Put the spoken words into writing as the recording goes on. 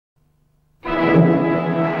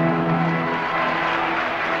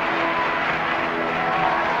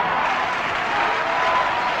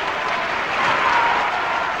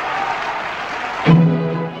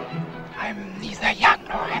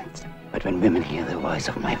ignorant. But when women hear the voice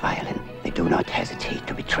of my violin, they do not hesitate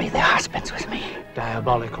to betray their husbands with me.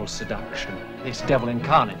 Diabolical seduction. This devil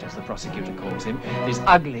incarnate, as the prosecutor calls him, this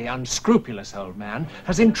ugly, unscrupulous old man,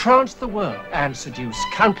 has entranced the world and seduced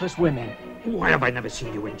countless women. Why have I never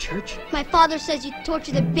seen you in church? My father says you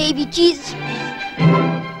torture the baby Jesus.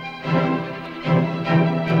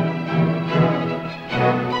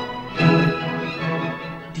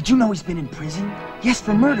 Did you know he's been in prison? Yes,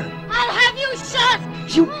 for murder. I'll have you shot!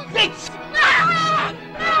 You bitch!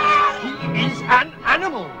 He is an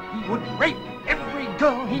animal. He would rape every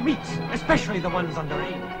girl he meets, especially the ones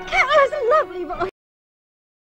underage. Carol has a lovely voice.